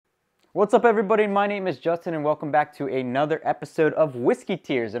What's up, everybody? My name is Justin and welcome back to another episode of Whiskey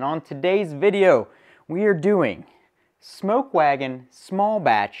Tears. And on today's video, we are doing Smoke Wagon Small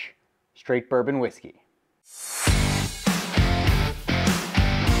Batch Straight Bourbon Whiskey.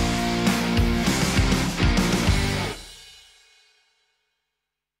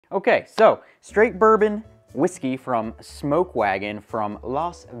 Okay, so straight bourbon whiskey from Smoke Wagon from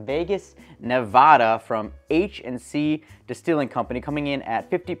Las Vegas, Nevada, from H&C Distilling Company, coming in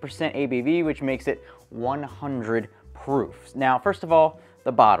at 50% ABV, which makes it 100 proof. Now, first of all,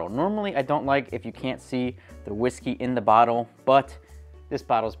 the bottle. Normally, I don't like if you can't see the whiskey in the bottle, but this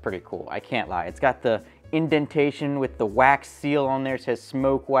bottle is pretty cool. I can't lie. It's got the indentation with the wax seal on there. It says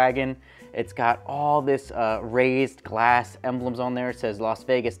Smoke Wagon. It's got all this raised glass emblems on there. It says Las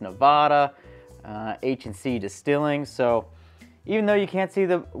Vegas, Nevada, H&C Distilling. So even though you can't see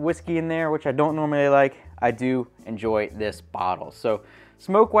the whiskey in there, which I don't normally like, I do enjoy this bottle. So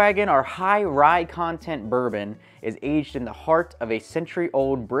Smoke Wagon, our high rye content bourbon, is aged in the heart of a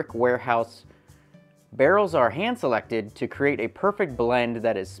century-old brick warehouse. Barrels are hand-selected to create a perfect blend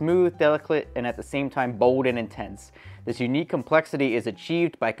that is smooth, delicate, and at the same time bold and intense. This unique complexity is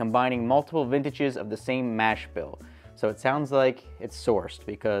achieved by combining multiple vintages of the same mash bill. So it sounds like it's sourced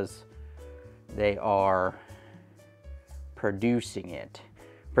because they are producing it.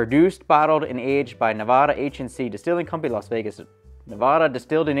 Produced, bottled, and aged by Nevada H&C Distilling Company, Las Vegas, Nevada,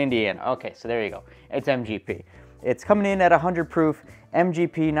 distilled in Indiana. Okay, so there you go. It's MGP. It's coming in at 100 proof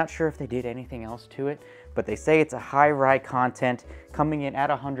MGP. Not sure if they did anything else to it, but they say it's a high rye content coming in at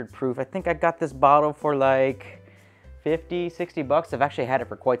 100 proof. I think I got this bottle for like 50, 60 bucks. I've actually had it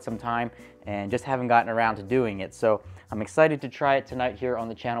for quite some time and just haven't gotten around to doing it. So I'm excited to try it tonight here on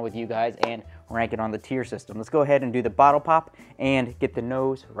the channel with you guys and rank it on the tier system. Let's go ahead and do the bottle pop and get the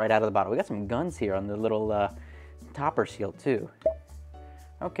nose right out of the bottle. We got some guns here on the little topper seal too.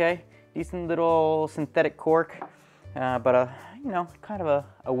 Okay, decent little synthetic cork, but you know, kind of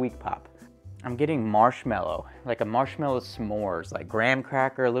a weak pop. I'm getting marshmallow, like a marshmallow s'mores, like graham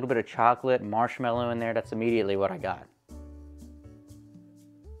cracker, a little bit of chocolate, marshmallow in there. That's immediately what I got.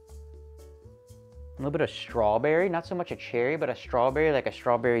 A little bit of strawberry, not so much a cherry, but a strawberry, like a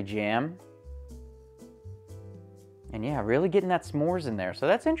strawberry jam. And yeah, really getting that s'mores in there. So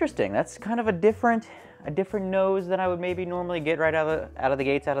that's interesting. That's kind of a different nose than I would maybe normally get right out of the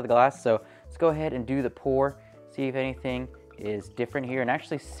gates, out of the glass. So let's go ahead and do the pour, see if anything is different here, and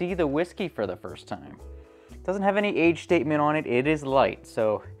actually see the whiskey for the first time. It doesn't have any age statement on it. It is light,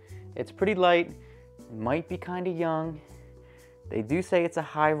 so it's pretty light. It might be kind of young. They do say it's a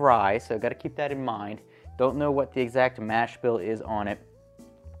high rye, so got to keep that in mind. Don't know what the exact mash bill is on it,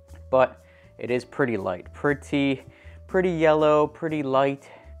 but it is pretty light, pretty yellow, pretty light,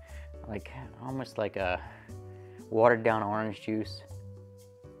 like almost like a watered down orange juice.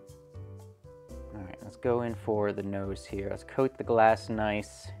 All right, let's go in for the nose here. Let's coat the glass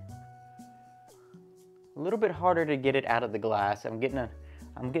nice. A little bit harder to get it out of the glass. I'm getting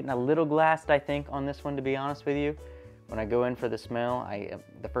a little glassed, I think, on this one, to be honest with you. When I go in for the smell,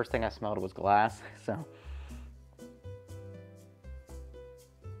 the first thing I smelled was glass, so.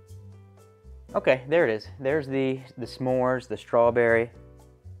 Okay, there it is. There's the s'mores, the strawberry.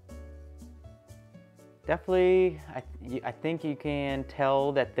 Definitely, I think you can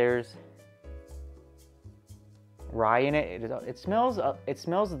tell that there's rye in it. It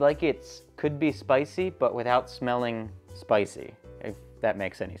smells like it could be spicy, but without smelling spicy, if that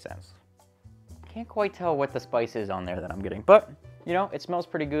makes any sense. Can't quite tell what the spice is on there that I'm getting, but you know, it smells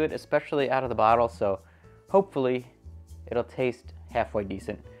pretty good, especially out of the bottle, so hopefully it'll taste halfway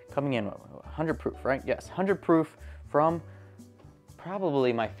decent. Coming in 100 proof, right? Yes, 100 proof from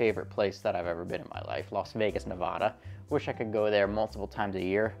probably my favorite place that I've ever been in my life, Las Vegas, Nevada. Wish I could go there multiple times a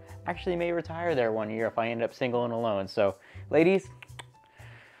year. Actually may retire there one year if I end up single and alone. So ladies,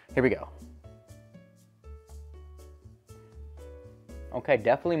 here we go. Okay,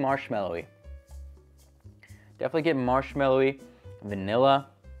 definitely marshmallowy. Definitely get marshmallowy, vanilla.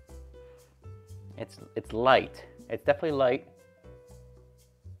 It's light. It's definitely light.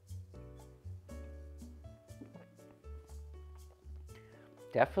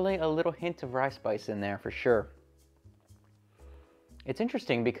 Definitely a little hint of rye spice in there for sure. It's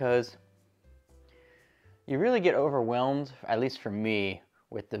interesting because you really get overwhelmed, at least for me,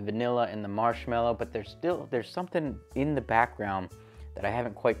 with the vanilla and the marshmallow, but there's something in the background that I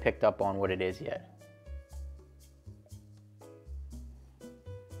haven't quite picked up on what it is yet.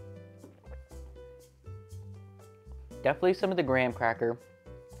 Definitely some of the graham cracker.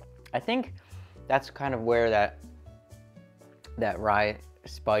 I think that's kind of where that rye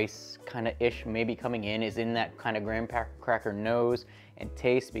spice kind of ish maybe coming in, is in that kind of graham cracker nose and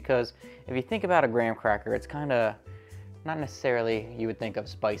taste, because if you think about a graham cracker, it's kind of not necessarily you would think of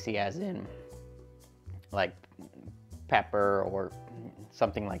spicy as in like pepper or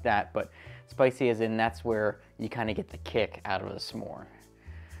something like that, but spicy as in that's where you kind of get the kick out of the s'more.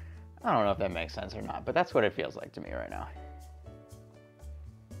 I don't know if that makes sense or not, but that's what it feels like to me right now.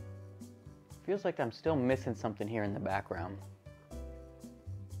 Feels like I'm still missing something here in the background.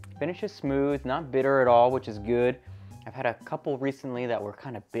 Finish is smooth, not bitter at all, which is good. I've had a couple recently that were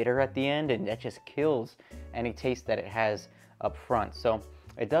kind of bitter at the end, and that just kills any taste that it has up front. So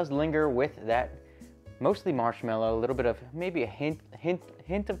it does linger with that mostly marshmallow, a little bit of maybe a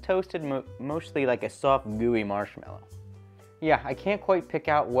hint of toasted, mostly like a soft gooey marshmallow. Yeah, I can't quite pick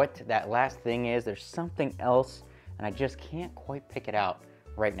out what that last thing is. There's something else, and I just can't quite pick it out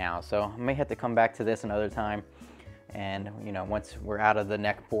right now. So I may have to come back to this another time, and you know, once we're out of the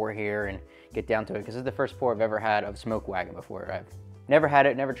neck pour here and get down to it, because this is the first pour I've ever had of Smoke Wagon before. I've never had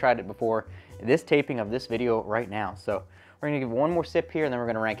it, never tried it before. This taping of this video right now. So we're gonna give one more sip here, and then we're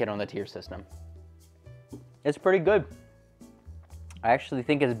gonna rank it on the tier system. It's pretty good. I actually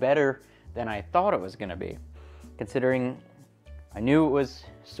think it's better than I thought it was gonna be, considering I knew it was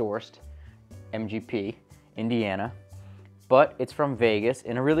sourced MGP, Indiana, but it's from Vegas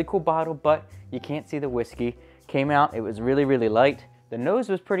in a really cool bottle, but you can't see the whiskey. Came out, it was really, really light. The nose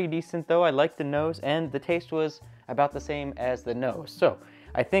was pretty decent though. I liked the nose, and the taste was about the same as the nose. So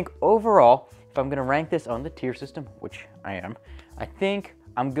I think overall, if I'm gonna rank this on the tier system, which I am, I think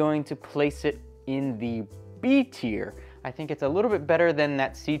I'm going to place it in the B tier. I think it's a little bit better than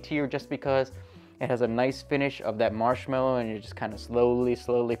that C tier just because it has a nice finish of that marshmallow, and it just kind of slowly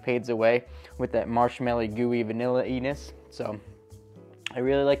fades away with that marshmallow gooey vanilla-iness. So I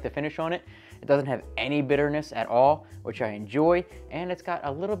really like the finish on it. It doesn't have any bitterness at all, which I enjoy, and it's got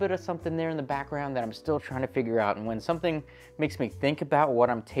a little bit of something there in the background that I'm still trying to figure out. And when something makes me think about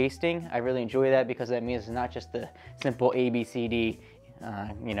what I'm tasting, I really enjoy that, because that means it's not just the simple ABCD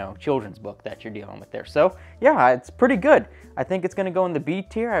you know, children's book that you're dealing with there. So yeah, it's pretty good. I think it's gonna go in the B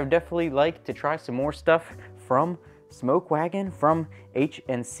tier. I would definitely like to try some more stuff from Smoke Wagon, from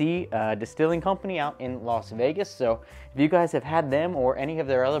H&C Distilling Company out in Las Vegas. So if you guys have had them or any of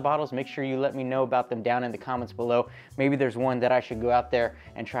their other bottles, make sure you let me know about them down in the comments below. Maybe there's one that I should go out there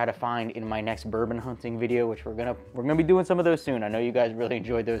and try to find in my next bourbon hunting video, which we're gonna be doing some of those soon. I know you guys really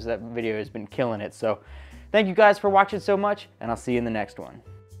enjoyed those. That video has been killing it. So thank you guys for watching so much, and I'll see you in the next one.